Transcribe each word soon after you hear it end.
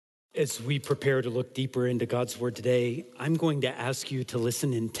As we prepare to look deeper into God's word today, I'm going to ask you to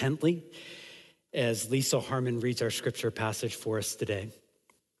listen intently as Lisa Harmon reads our scripture passage for us today.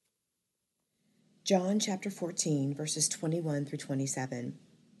 John chapter 14, verses 21 through 27.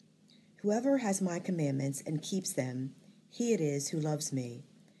 Whoever has my commandments and keeps them, he it is who loves me.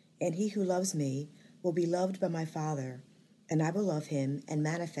 And he who loves me will be loved by my Father, and I will love him and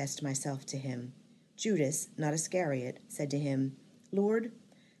manifest myself to him. Judas, not Iscariot, said to him, Lord,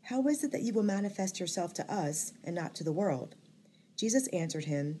 how is it that you will manifest yourself to us and not to the world? Jesus answered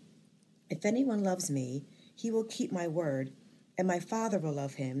him, If anyone loves me, he will keep my word, and my Father will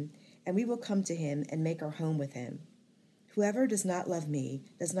love him, and we will come to him and make our home with him. Whoever does not love me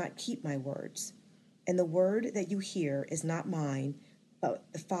does not keep my words. And the word that you hear is not mine,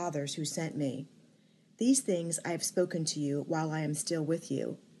 but the Father's who sent me. These things I have spoken to you while I am still with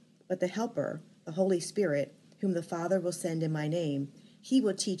you. But the Helper, the Holy Spirit, whom the Father will send in my name, he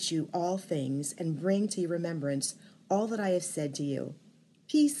will teach you all things and bring to your remembrance all that I have said to you.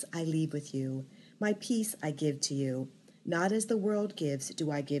 Peace I leave with you. My peace I give to you. Not as the world gives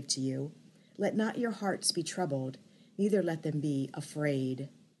do I give to you. Let not your hearts be troubled, neither let them be afraid.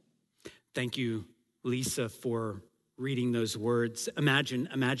 Thank you, Lisa, for reading those words.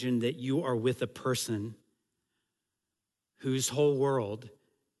 Imagine that you are with a person whose whole world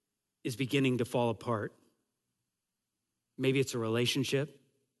is beginning to fall apart. Maybe it's a relationship,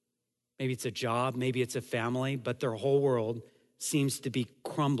 maybe it's a job, maybe it's a family, but their whole world seems to be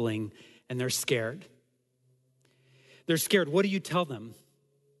crumbling and they're scared. They're scared. What do you tell them?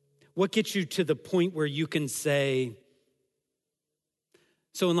 What gets you to the point where you can say,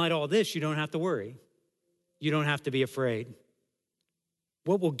 so in light of all this, you don't have to worry. You don't have to be afraid.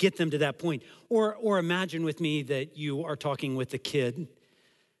 What will get them to that point? Or imagine with me that you are talking with a kid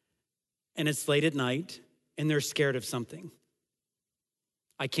and it's late at night and they're scared of something.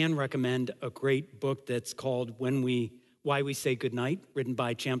 I can recommend a great book that's called Why We Say Goodnight, written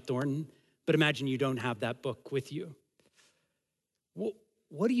by Champ Thornton. But imagine you don't have that book with you.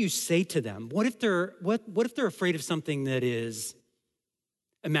 What do you say to them? What if they're afraid of something that is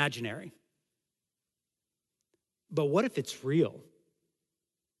imaginary? But what if it's real?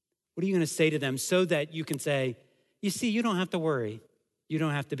 What are you going to say to them so that you can say, you see, you don't have to worry. You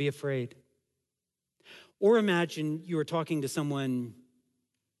don't have to be afraid. Or imagine you are talking to someone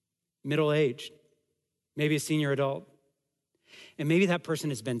middle-aged, maybe a senior adult, and maybe that person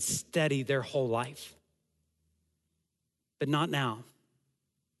has been steady their whole life, but not now.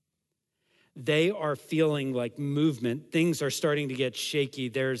 They are feeling like movement. Things are starting to get shaky.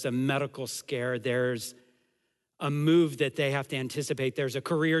 There's a medical scare. There's a move that they have to anticipate. There's a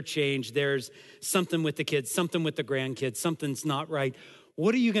career change. There's something with the kids, something with the grandkids. Something's not right.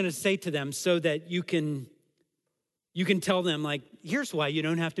 What are you going to say to them so that you can tell them, like, here's why you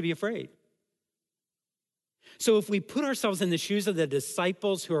don't have to be afraid. So if we put ourselves in the shoes of the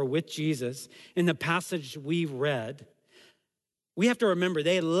disciples who are with Jesus in the passage we read, we have to remember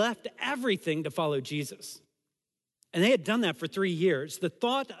they had left everything to follow Jesus. And they had done that for 3 years. The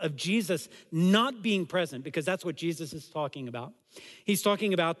thought of Jesus not being present, because that's what Jesus is talking about. He's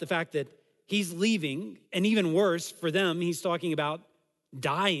talking about the fact that he's leaving, and even worse for them, he's talking about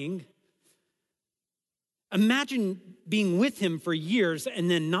dying. Imagine being with him for years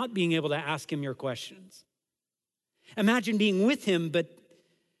and then not being able to ask him your questions. Imagine being with him, but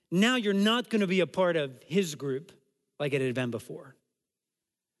now you're not going to be a part of his group like it had been before.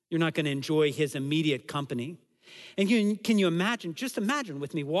 You're not going to enjoy his immediate company. And can you imagine, just imagine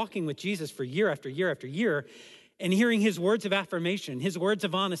with me walking with Jesus for year after year after year and hearing his words of affirmation, his words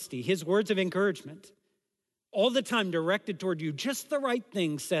of honesty, his words of encouragement, all the time directed toward you, just the right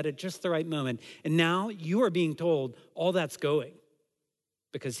thing said at just the right moment. And now you are being told all that's going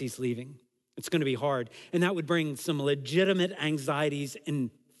because he's leaving. It's going to be hard. And that would bring some legitimate anxieties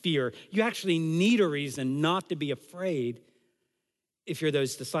and fear. You actually need a reason not to be afraid if you're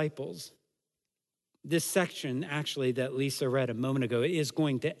those disciples. This section, actually, that Lisa read a moment ago, is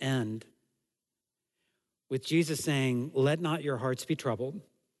going to end with Jesus saying, let not your hearts be troubled,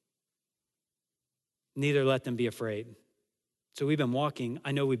 neither let them be afraid. So we've been walking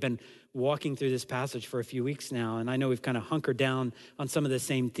through this passage for a few weeks now, and I know we've kind of hunkered down on some of the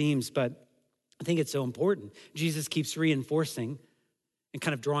same themes, but I think it's so important. Jesus keeps reinforcing and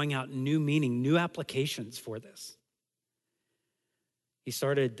kind of drawing out new meaning, new applications for this. He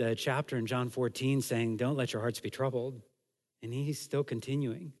started the chapter in John 14 saying, don't let your hearts be troubled. And he's still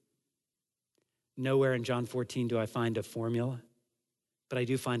continuing. Nowhere in John 14 do I find a formula, but I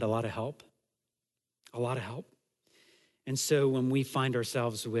do find a lot of help. A lot of help. And so when we find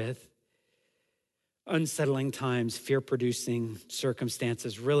ourselves with unsettling times, fear-producing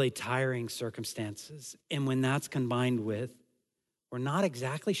circumstances, really tiring circumstances. And when that's combined with, we're not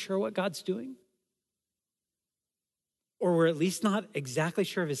exactly sure what God's doing, or we're at least not exactly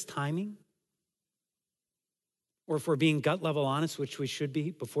sure of his timing, or if we're being gut level honest, which we should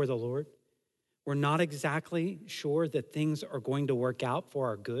be before the Lord, we're not exactly sure that things are going to work out for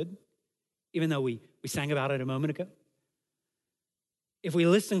our good, even though we sang about it a moment ago. If we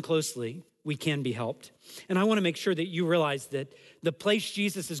listen closely, we can be helped. And I want to make sure that you realize that the place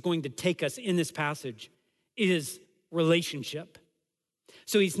Jesus is going to take us in this passage is relationship.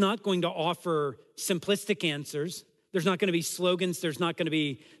 So he's not going to offer simplistic answers. There's not going to be slogans. There's not going to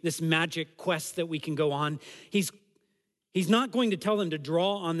be this magic quest that we can go on. He's not going to tell them to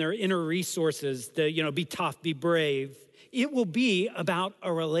draw on their inner resources, be tough, be brave. It will be about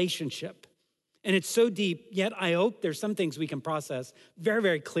a relationship. And it's so deep, yet I hope there's some things we can process very,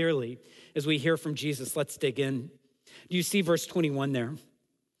 very clearly as we hear from Jesus. Let's dig in. Do you see verse 21 there?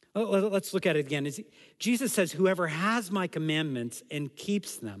 Let's look at it again. Jesus says, whoever has my commandments and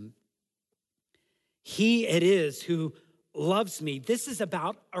keeps them, he it is who loves me. This is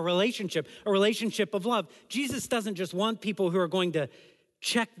about a relationship of love. Jesus doesn't just want people who are going to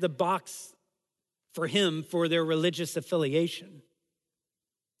check the box for him for their religious affiliation.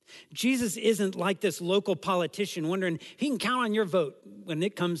 Jesus isn't like this local politician wondering if he can count on your vote when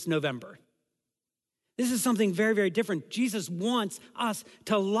it comes November. This is something very, very different. Jesus wants us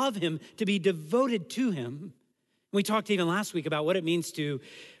to love him, to be devoted to him. We talked even last week about what it means to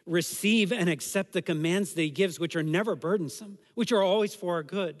receive and accept the commands that he gives, which are never burdensome, which are always for our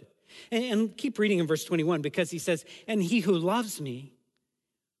good. And keep reading in verse 21, because he says, and he who loves me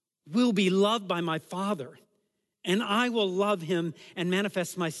will be loved by my Father, and I will love him and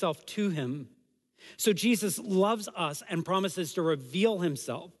manifest myself to him. So Jesus loves us and promises to reveal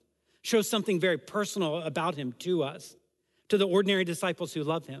himself, show something very personal about him to us, to the ordinary disciples who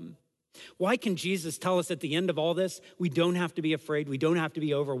love him. Why can Jesus tell us at the end of all this, we don't have to be afraid, we don't have to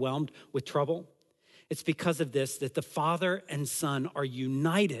be overwhelmed with trouble? It's because of this, that the Father and Son are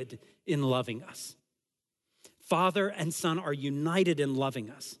united in loving us. Father and Son are united in loving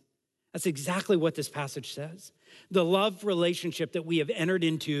us. That's exactly what this passage says. The love relationship that we have entered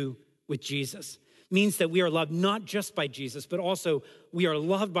into with Jesus means that we are loved not just by Jesus, but also we are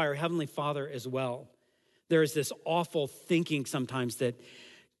loved by our Heavenly Father as well. There is this awful thinking sometimes that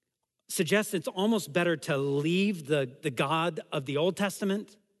suggests it's almost better to leave the God of the Old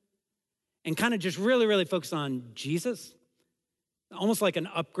Testament and kind of just really, really focus on Jesus. Almost like an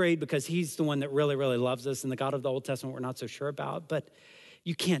upgrade, because he's the one that really, really loves us, and the God of the Old Testament we're not so sure about. But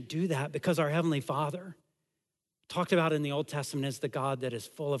you can't do that, because our Heavenly Father, talked about in the Old Testament, as the God that is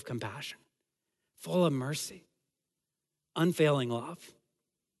full of compassion, full of mercy, unfailing love.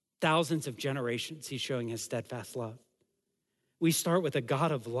 Thousands of generations, he's showing his steadfast love. We start with a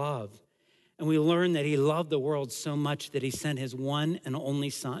God of love, and we learn that he loved the world so much that he sent his one and only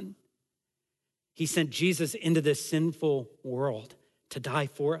Son. He sent Jesus into this sinful world to die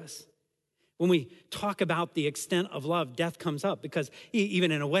for us. When we talk about the extent of love, death comes up, because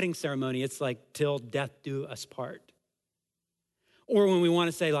even in a wedding ceremony, it's like, till death do us part. Or when we want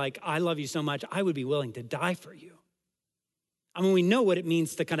to say, like, I love you so much, I would be willing to die for you. I mean, we know what it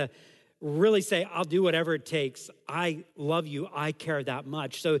means to kind of really say, I'll do whatever it takes. I love you. I care that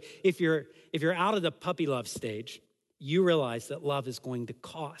much. So if you're out of the puppy love stage, you realize that love is going to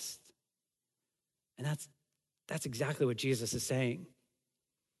cost. And that's exactly what Jesus is saying.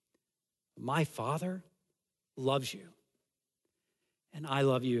 My Father loves you, and I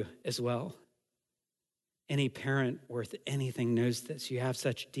love you as well. Any parent worth anything knows this. You have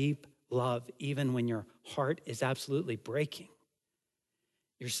such deep love, even when your heart is absolutely breaking.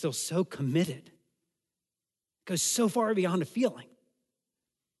 You're still so committed. It goes so far beyond a feeling.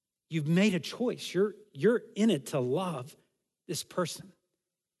 You've made a choice. You're in it to love this person.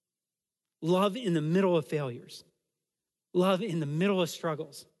 Love in the middle of failures. Love in the middle of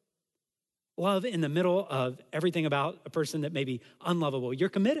struggles. Love in the middle of everything about a person that may be unlovable. You're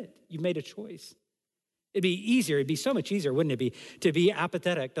committed. You've made a choice. It'd be easier. It'd be so much easier, wouldn't it be, to be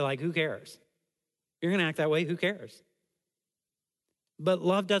apathetic, to like, who cares? You're going to act that way. Who cares? But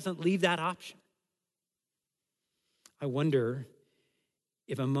love doesn't leave that option. I wonder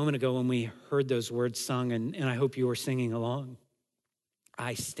if a moment ago when we heard those words sung, and I hope you were singing along,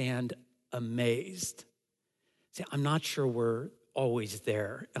 I stand amazed. See, I'm not sure we're always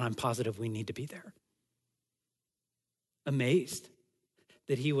there, and I'm positive we need to be there. Amazed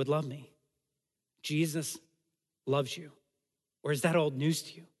that he would love me. Jesus loves you. Or is that old news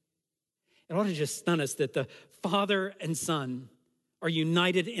to you? It ought to just stun us that the Father and Son are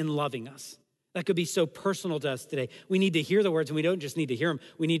united in loving us. That could be so personal to us today. We need to hear the words, and we don't just need to hear them.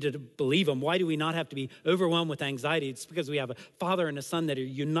 We need to believe them. Why do we not have to be overwhelmed with anxiety? It's because we have a Father and a Son that are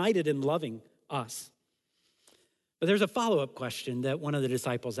united in loving us. But there's a follow-up question that one of the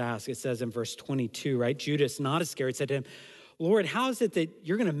disciples asked. It says in verse 22, right? Judas, not Iscariot, said to him, Lord, how is it that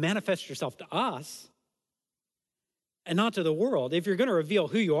you're going to manifest yourself to us and not to the world if you're going to reveal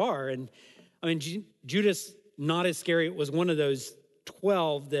who you are? And I mean, Judas, not Iscariot, was one of those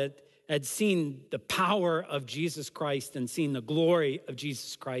 12 that had seen the power of Jesus Christ and seen the glory of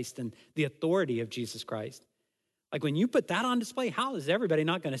Jesus Christ and the authority of Jesus Christ. Like when you put that on display, how is everybody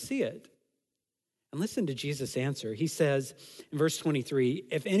not going to see it? And listen to Jesus' answer. He says in verse 23,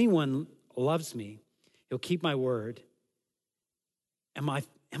 if anyone loves me, he'll keep my word, and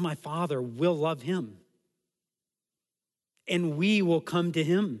my Father will love him, and we will come to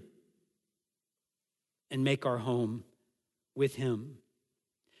him and make our home with him.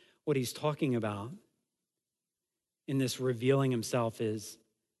 What he's talking about in this revealing himself is,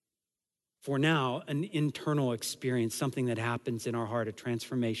 for now, an internal experience, something that happens in our heart, a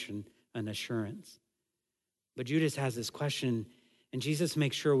transformation, an assurance. But Judas has this question, and Jesus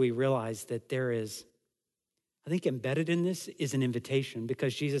makes sure we realize that there is, I think embedded in this is an invitation,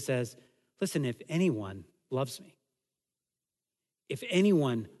 because Jesus says, listen, if anyone loves me, if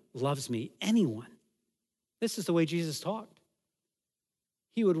anyone loves me, anyone, this is the way Jesus talked.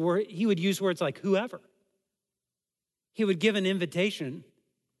 He would use words like whoever. He would give an invitation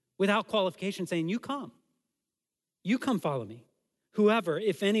without qualification saying, you come follow me. Whoever,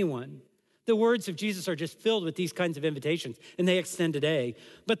 if anyone. The words of Jesus are just filled with these kinds of invitations, and they extend today.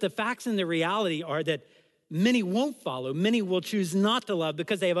 But the facts and the reality are that many won't follow. Many will choose not to love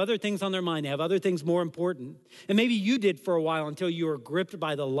because they have other things on their mind. They have other things more important. And maybe you did for a while until you were gripped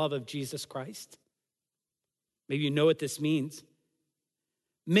by the love of Jesus Christ. Maybe you know what this means.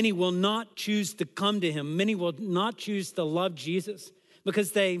 Many will not choose to come to him. Many will not choose to love Jesus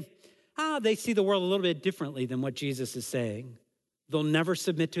because they see the world a little bit differently than what Jesus is saying. They'll never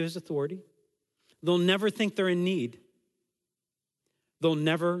submit to his authority. They'll never think they're in need. They'll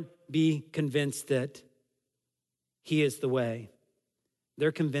never be convinced that he is the way.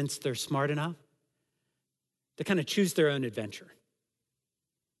 They're convinced they're smart enough to kind of choose their own adventure.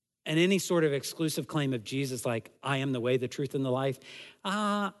 And any sort of exclusive claim of Jesus, like, I am the way, the truth, and the life,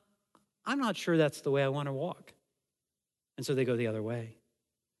 I'm not sure that's the way I want to walk. And so they go the other way.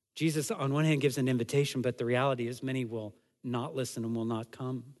 Jesus, on one hand, gives an invitation, but the reality is many will not listen and will not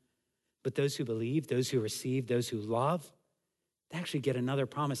come. But those who believe, those who receive, those who love, they actually get another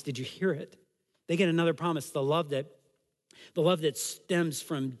promise. Did you hear it? They get another promise, the love that stems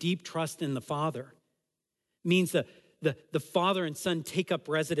from deep trust in the Father. Means the Father and Son take up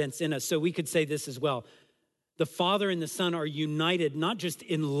residence in us. So we could say this as well. The Father and the Son are united, not just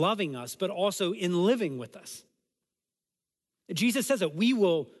in loving us, but also in living with us. Jesus says that we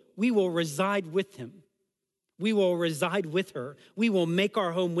will reside with him. We will reside with her. We will make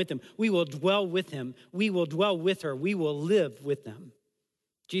our home with him. We will dwell with him. We will dwell with her. We will live with them.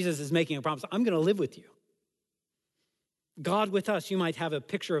 Jesus is making a promise. I'm going to live with you. God with us, you might have a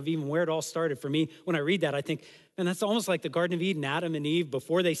picture of even where it all started. For me, when I read that, I think, man, that's almost like the Garden of Eden, Adam and Eve.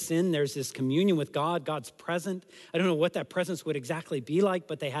 Before they sinned, there's this communion with God. God's present. I don't know what that presence would exactly be like,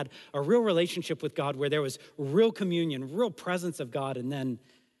 but they had a real relationship with God where there was real communion, real presence of God, and then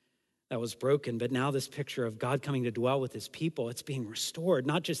that was broken. But now this picture of God coming to dwell with his people, it's being restored,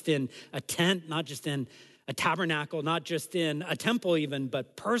 not just in a tent, not just in a tabernacle, not just in a temple even,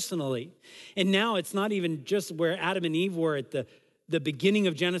 but personally. And now it's not even just where Adam and Eve were at the beginning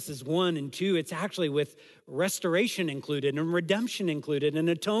of Genesis 1 and 2. It's actually with restoration included and redemption included and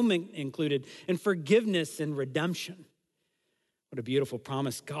atonement included and forgiveness and redemption. What a beautiful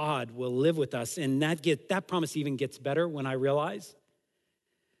promise. God will live with us. And that promise even gets better when I realize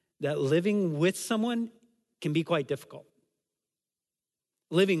that living with someone can be quite difficult.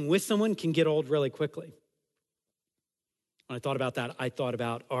 Living with someone can get old really quickly. When I thought about that, I thought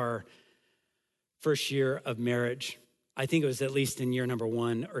about our first year of marriage. I think it was at least in year number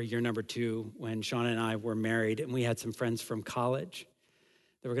 1 or year number 2 when Sean and I were married, and we had some friends from college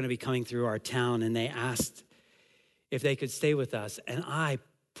that were going to be coming through our town, and they asked if they could stay with us. And I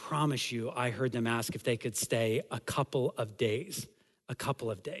promise you, I heard them ask if they could stay a couple of days.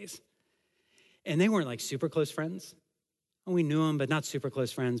 And they weren't like super close friends. We knew them, but not super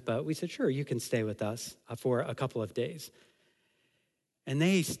close friends. But we said, sure, you can stay with us for a couple of days. And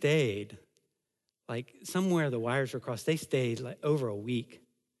they stayed, like somewhere the wires were crossed. They stayed like over a week.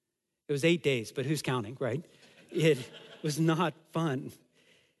 It was 8 days, but who's counting, right? It was not fun.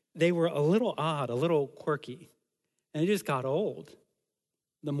 They were a little odd, a little quirky, and it just got old.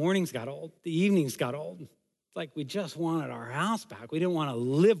 The mornings got old. The evenings got old. It's like we just wanted our house back. We didn't want to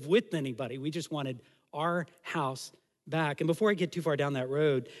live with anybody. We just wanted our house back. And before I get too far down that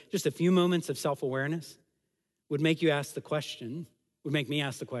road, just a few moments of self-awareness would make me ask the question,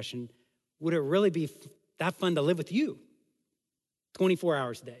 would it really be that fun to live with you? 24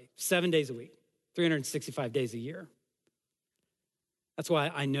 hours a day, 7 days a week, 365 days a year. That's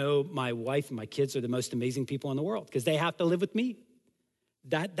why I know my wife and my kids are the most amazing people in the world, because they have to live with me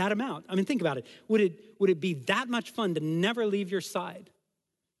that amount. I mean, think about it. Would it be that much fun to never leave your side?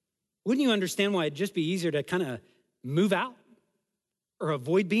 Wouldn't you understand why it'd just be easier to kind of move out or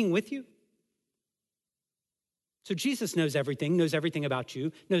avoid being with you? So Jesus knows everything about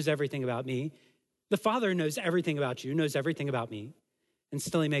you, knows everything about me. The Father knows everything about you, knows everything about me. And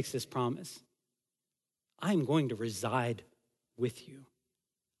still he makes this promise. I'm going to reside with you.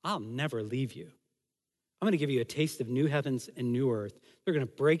 I'll never leave you. I'm going to give you a taste of new heavens and new earth. They're going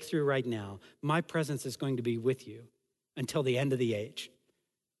to break through right now. My presence is going to be with you until the end of the age.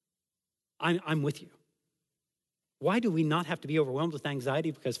 I'm with you. Why do we not have to be overwhelmed with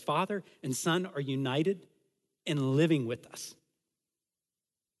anxiety? Because Father and Son are united in living with us.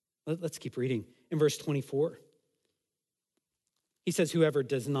 Let's keep reading. In verse 24, he says, whoever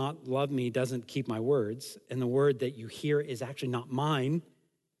does not love me doesn't keep my words. And the word that you hear is actually not mine.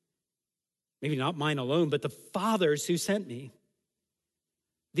 Maybe not mine alone, but the Father's who sent me.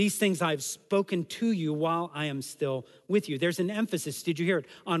 These things I've spoken to you while I am still with you. There's an emphasis, did you hear it,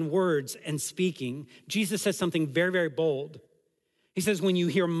 on words and speaking. Jesus says something very, very bold. He says, when you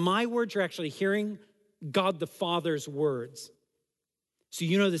hear my words, you're actually hearing God the Father's words. So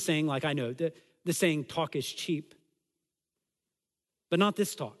you know the saying, like I know, the saying, talk is cheap. But not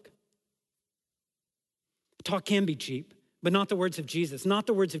this talk. Talk can be cheap, but not the words of Jesus. Not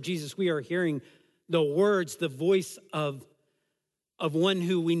the words of Jesus. We are hearing the words, the voice of one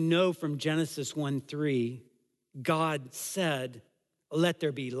who we know from Genesis 1:3. God said, let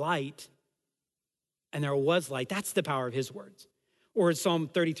there be light, and there was light. That's the power of his words. Or as Psalm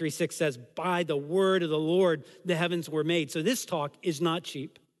 33:6 says, by the word of the Lord, the heavens were made. So this talk is not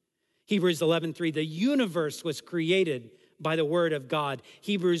cheap. Hebrews 11:3, the universe was created by the word of God.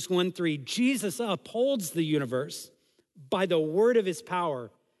 Hebrews 1:3, Jesus upholds the universe by the word of his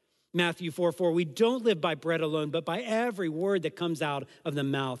power. Matthew 4:4, we don't live by bread alone, but by every word that comes out of the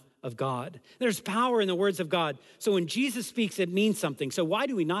mouth of God. There's power in the words of God. So when Jesus speaks, it means something. So why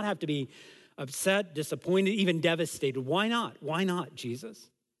do we not have to be upset, disappointed, even devastated? Why not? Why not, Jesus?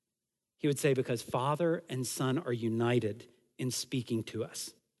 He would say, because Father and Son are united in speaking to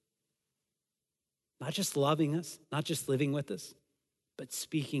us. Not just loving us, not just living with us, but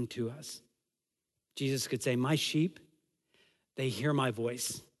speaking to us. Jesus could say, my sheep, they hear my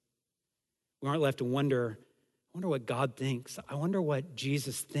voice. We aren't left to wonder, I wonder what God thinks. I wonder what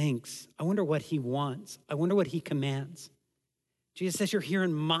Jesus thinks. I wonder what he wants. I wonder what he commands. Jesus says, you're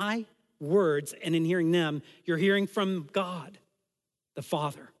hearing my words, and in hearing them, you're hearing from God, the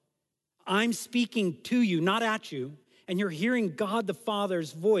Father. I'm speaking to you, not at you, and you're hearing God the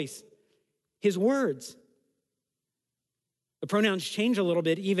Father's voice, his words. The pronouns change a little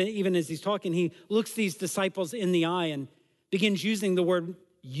bit, even as he's talking. He looks these disciples in the eye and begins using the word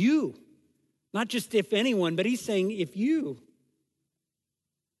you. Not just if anyone, but he's saying if you.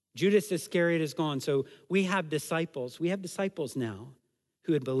 Judas Iscariot is gone, so we have disciples. We have disciples now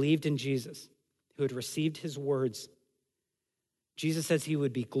who had believed in Jesus, who had received his words. Jesus says he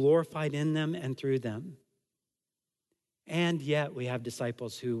would be glorified in them and through them. And yet we have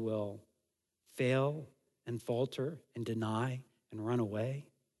disciples who will fail and falter and deny and run away.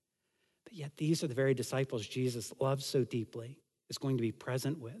 But yet these are the very disciples Jesus loves so deeply, is going to be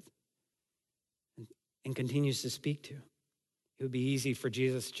present with and continues to speak to. It would be easy for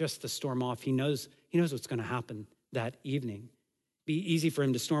Jesus just to storm off. He knows what's going to happen that evening. Be easy for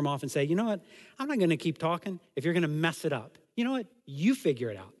him to storm off and say, you know what? I'm not going to keep talking if you're going to mess it up. You know what? You figure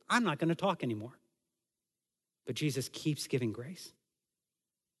it out. I'm not going to talk anymore. But Jesus keeps giving grace.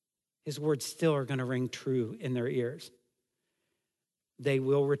 His words still are going to ring true in their ears. They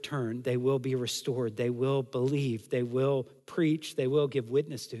will return. They will be restored. They will believe. They will preach. They will give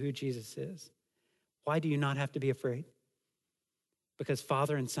witness to who Jesus is. Why do you not have to be afraid? Because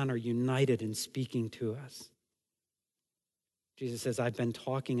Father and Son are united in speaking to us. Jesus says, I've been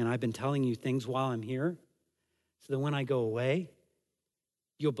talking and I've been telling you things while I'm here, so that when I go away,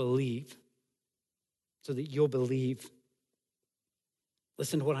 you'll believe. So that you'll believe.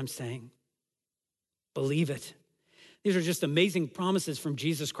 Listen to what I'm saying. Believe it. These are just amazing promises from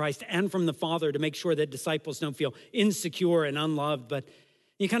Jesus Christ and from the Father to make sure that disciples don't feel insecure and unloved. But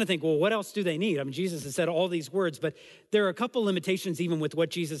You kind of think, well, what else do they need? I mean, Jesus has said all these words, but there are a couple limitations even with what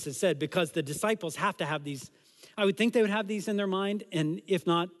Jesus has said, because the disciples have to have these. I would think they would have these in their mind. And if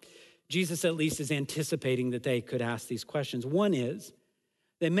not, Jesus at least is anticipating that they could ask these questions. One is,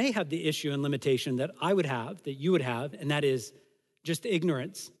 they may have the issue and limitation that I would have, that you would have, and that is just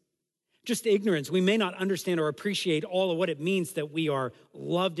ignorance. Just ignorance. We may not understand or appreciate all of what it means that we are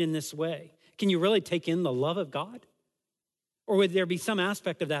loved in this way. Can you really take in the love of God? Or would there be some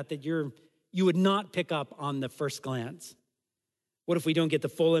aspect of that that you would not pick up on the first glance? What if we don't get the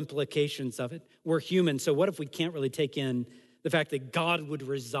full implications of it? We're human, so what if we can't really take in the fact that God would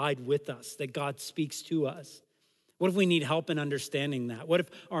reside with us, that God speaks to us? What if we need help in understanding that? What if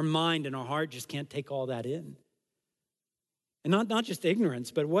our mind and our heart just can't take all that in? And not just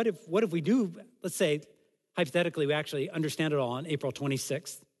ignorance, but what if we do, let's say, hypothetically, we actually understand it all on April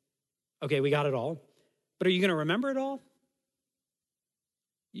 26th. Okay, we got it all. But are you going to remember it all?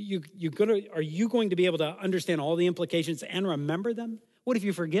 Are you going to be able to understand all the implications and remember them? What if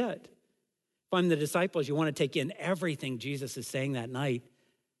you forget? If I'm the disciples, you want to take in everything Jesus is saying that night.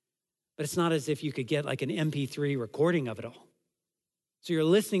 But it's not as if you could get like an MP3 recording of it all. So you're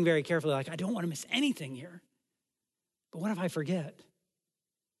listening very carefully, like, I don't want to miss anything here. But what if I forget?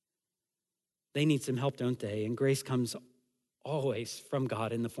 They need some help, don't they? And grace comes always from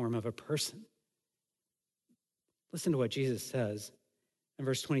God in the form of a person. Listen to what Jesus says. In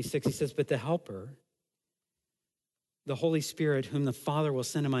verse 26, he says, but the Helper, the Holy Spirit, whom the Father will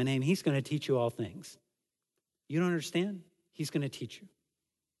send in my name, he's going to teach you all things. You don't understand? He's going to teach you.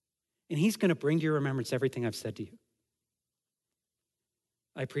 And he's going to bring to your remembrance everything I've said to you.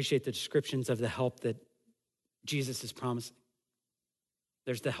 I appreciate the descriptions of the help that Jesus is promising.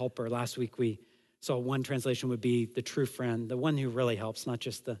 There's the helper. Last week we saw one translation would be the true friend, the one who really helps, not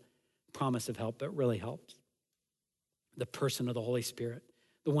just the promise of help, but really helps. The person of the Holy Spirit,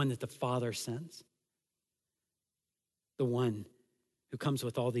 the one that the Father sends, the one who comes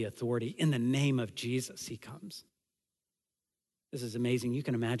with all the authority. In the name of Jesus, he comes. This is amazing. You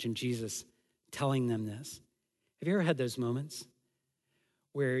can imagine Jesus telling them this. Have you ever had those moments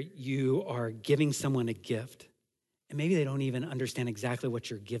where you are giving someone a gift and maybe they don't even understand exactly what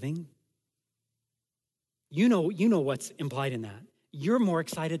you're giving? You know what's implied in that. You're more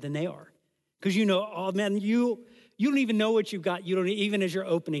excited than they are because you know, oh man, you don't even know what you've got. You don't, even as you're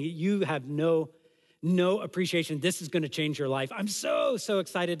opening it, you have no appreciation. This is going to change your life. I'm so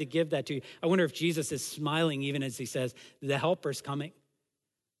excited to give that to you. I wonder if Jesus is smiling even as he says, the helper's coming.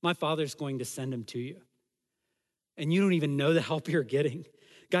 My Father's going to send him to you. And you don't even know the help you're getting.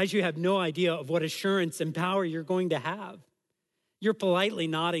 Guys, you have no idea of what assurance and power you're going to have. You're politely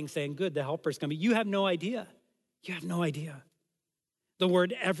nodding, saying, good, the helper's coming. You have no idea. You have no idea. The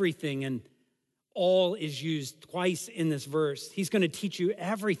word everything and all is used twice in this verse. He's going to teach you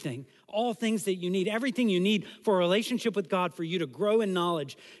everything, all things that you need, everything you need for a relationship with God, for you to grow in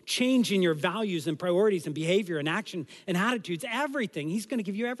knowledge, change in your values and priorities and behavior and action and attitudes, everything. He's going to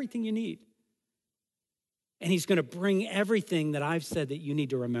give you everything you need. And he's going to bring everything that I've said that you need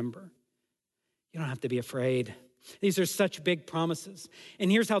to remember. You don't have to be afraid. These are such big promises. And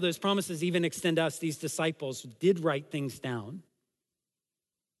here's how those promises even extend us. These disciples did write things down.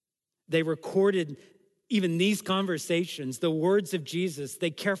 They recorded even these conversations, the words of Jesus. They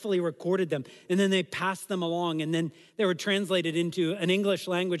carefully recorded them, and then they passed them along, and then they were translated into an English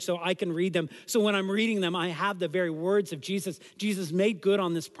language so I can read them. So when I'm reading them, I have the very words of Jesus. Jesus made good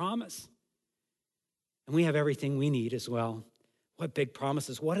on this promise. And we have everything we need as well. What big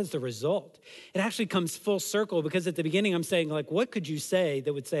promises. What is the result? It actually comes full circle because at the beginning I'm saying, like, what could you say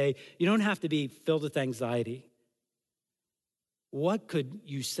that would say you don't have to be filled with anxiety? What could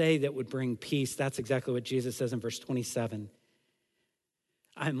you say that would bring peace? That's exactly what Jesus says in verse 27.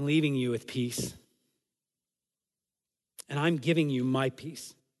 I'm leaving you with peace. And I'm giving you my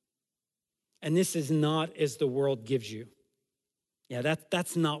peace. And this is not as the world gives you. Yeah,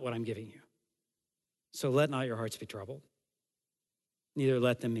 that's not what I'm giving you. So let not your hearts be troubled. Neither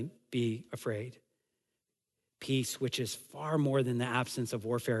let them be afraid. Peace, which is far more than the absence of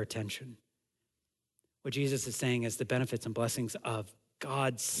warfare or tension. What Jesus is saying is the benefits and blessings of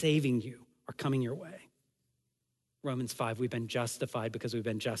God saving you are coming your way. Romans 5, we've been justified because we've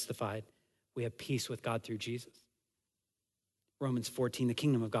been justified. We have peace with God through Jesus. Romans 14, the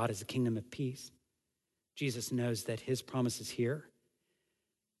kingdom of God is a kingdom of peace. Jesus knows that his promises here,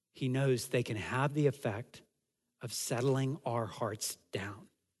 he knows they can have the effect of settling our hearts down,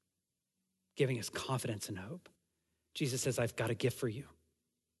 giving us confidence and hope. Jesus says, I've got a gift for you.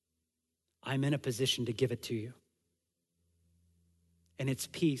 I'm in a position to give it to you. And it's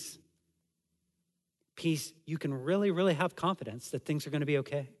peace. peace, you can really, really have confidence that things are going to be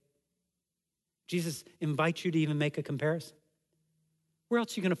okay. Jesus invites you to even make a comparison. Where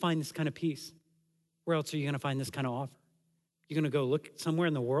else are you going to find this kind of peace? Where else are you going to find this kind of offer? You're going to go look somewhere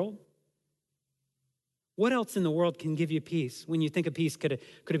in the world? What else in the world can give you peace? When you think of peace, could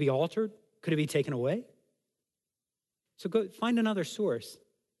it be altered? Could it be taken away? So go find another source.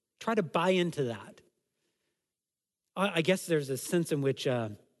 Try to buy into that. I guess there's a sense in which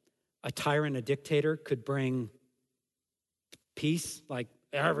a tyrant, a dictator could bring peace, like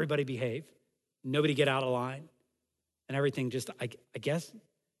everybody behave, nobody get out of line, and everything just, I guess,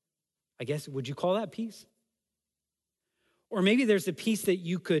 would you call that peace? Or maybe there's a peace that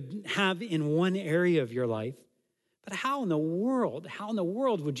you could have in one area of your life, but how in the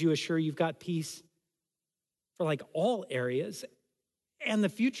world would you assure you've got peace for like all areas and the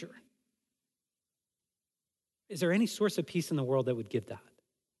future? Is there any source of peace in the world that would give that?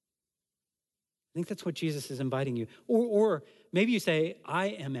 I think that's what Jesus is inviting you. Or maybe you say, I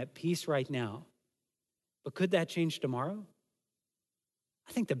am at peace right now, but could that change tomorrow?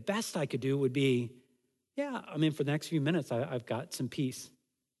 I think the best I could do would be, for the next few minutes, I've got some peace.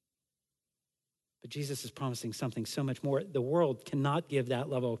 But Jesus is promising something so much more. The world cannot give that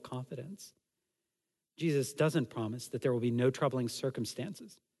level of confidence. Jesus doesn't promise that there will be no troubling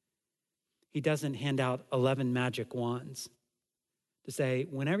circumstances. He doesn't hand out 11 magic wands to say,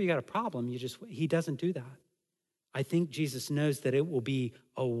 whenever you got a problem, he doesn't do that. I think Jesus knows that it will be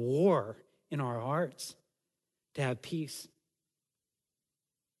a war in our hearts to have peace.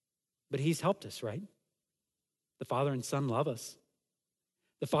 But he's helped us, right? The Father and Son love us.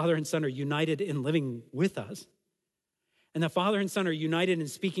 The Father and Son are united in living with us. And the Father and Son are united in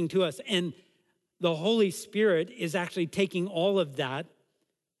speaking to us. And the Holy Spirit is actually taking all of that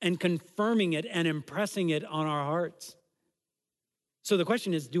and confirming it and impressing it on our hearts. So the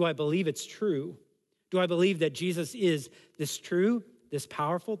question is, do I believe it's true? Do I believe that Jesus is this true, this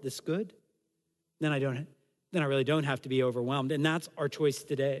powerful, this good? Then I really don't have to be overwhelmed. And that's our choice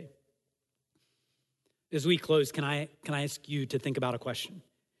today. As we close, can I ask you to think about a question?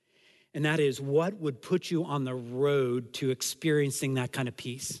 And that is, what would put you on the road to experiencing that kind of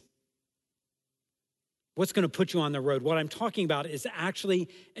peace? What's going to put you on the road? What I'm talking about is actually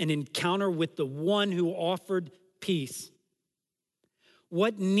an encounter with the one who offered peace.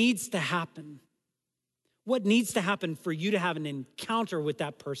 What needs to happen? What needs to happen for you to have an encounter with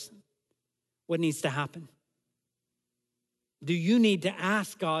that person? What needs to happen? Do you need to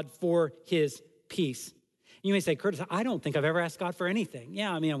ask God for his peace? You may say, Curtis, I don't think I've ever asked God for anything.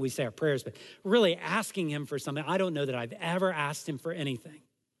 Yeah, we say our prayers, but really asking him for something, I don't know that I've ever asked him for anything.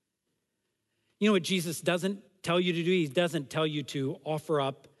 You know what Jesus doesn't tell you to do? He doesn't tell you to offer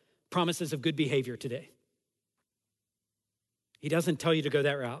up promises of good behavior today. He doesn't tell you to go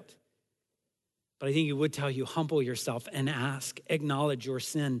that route. But I think he would tell you, humble yourself and ask, acknowledge your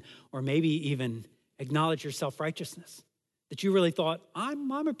sin, or maybe even acknowledge your self-righteousness, that you really thought,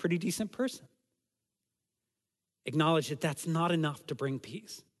 I'm a pretty decent person. Acknowledge that that's not enough to bring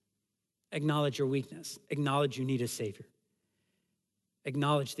peace. Acknowledge your weakness. Acknowledge you need a Savior.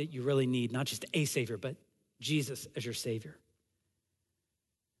 Acknowledge that you really need not just a Savior, but Jesus as your Savior.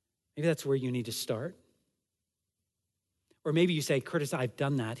 Maybe that's where you need to start. Or maybe you say, Curtis, I've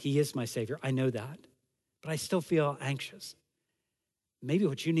done that. He is my Savior. I know that. But I still feel anxious. Maybe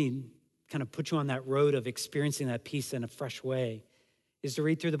what you need kind of put you on that road of experiencing that peace in a fresh way is to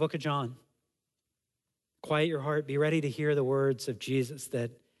read through the book of John. Quiet your heart. Be ready to hear the words of Jesus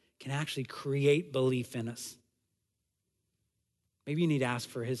that can actually create belief in us. Maybe you need to ask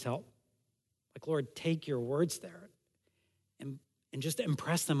for his help. Like, Lord, take your words there and just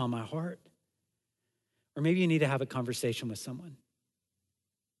impress them on my heart. Or maybe you need to have a conversation with someone.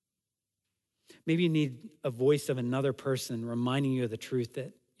 Maybe you need a voice of another person reminding you of the truth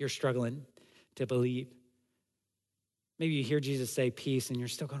that you're struggling to believe. Maybe you hear Jesus say peace and you're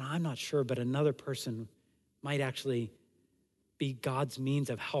still going, I'm not sure, but another person might actually be God's means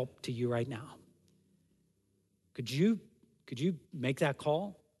of help to you right now. Could you make that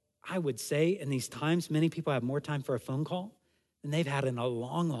call? I would say in these times, many people have more time for a phone call than they've had in a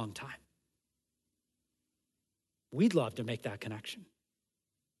long, long time. We'd love to make that connection.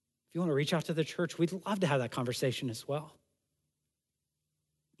 If you want to reach out to the church, we'd love to have that conversation as well.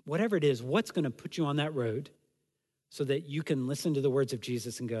 Whatever it is, what's going to put you on that road so that you can listen to the words of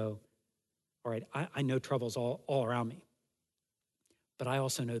Jesus and go, all right, I know trouble's all around me, but I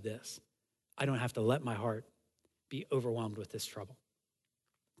also know this. I don't have to let my heart be overwhelmed with this trouble.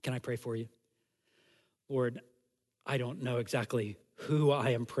 Can I pray for you? Lord, I don't know exactly who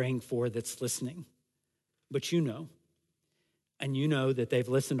I am praying for that's listening, but you know. And you know that they've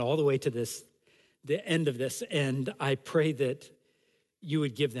listened all the way to this the end of this, and I pray that you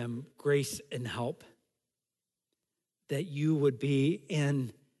would give them grace and help, that you would be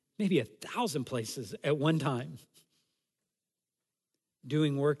in maybe 1,000 places at one time,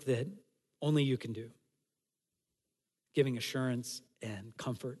 doing work that only you can do, giving assurance and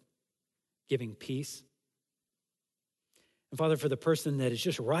comfort, giving peace. And Father, for the person that is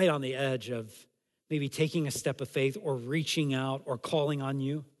just right on the edge of maybe taking a step of faith or reaching out or calling on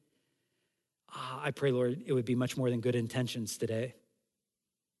you, I pray, Lord, it would be much more than good intentions today.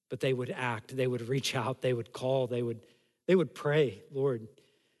 But they would act, they would reach out, they would call, they would pray. Lord,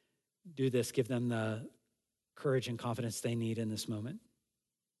 do this, give them the courage and confidence they need in this moment.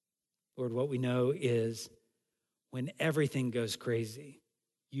 Lord, what we know is when everything goes crazy,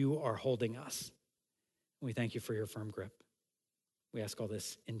 you are holding us. We thank you for your firm grip. We ask all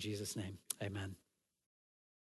this in Jesus' name. Amen.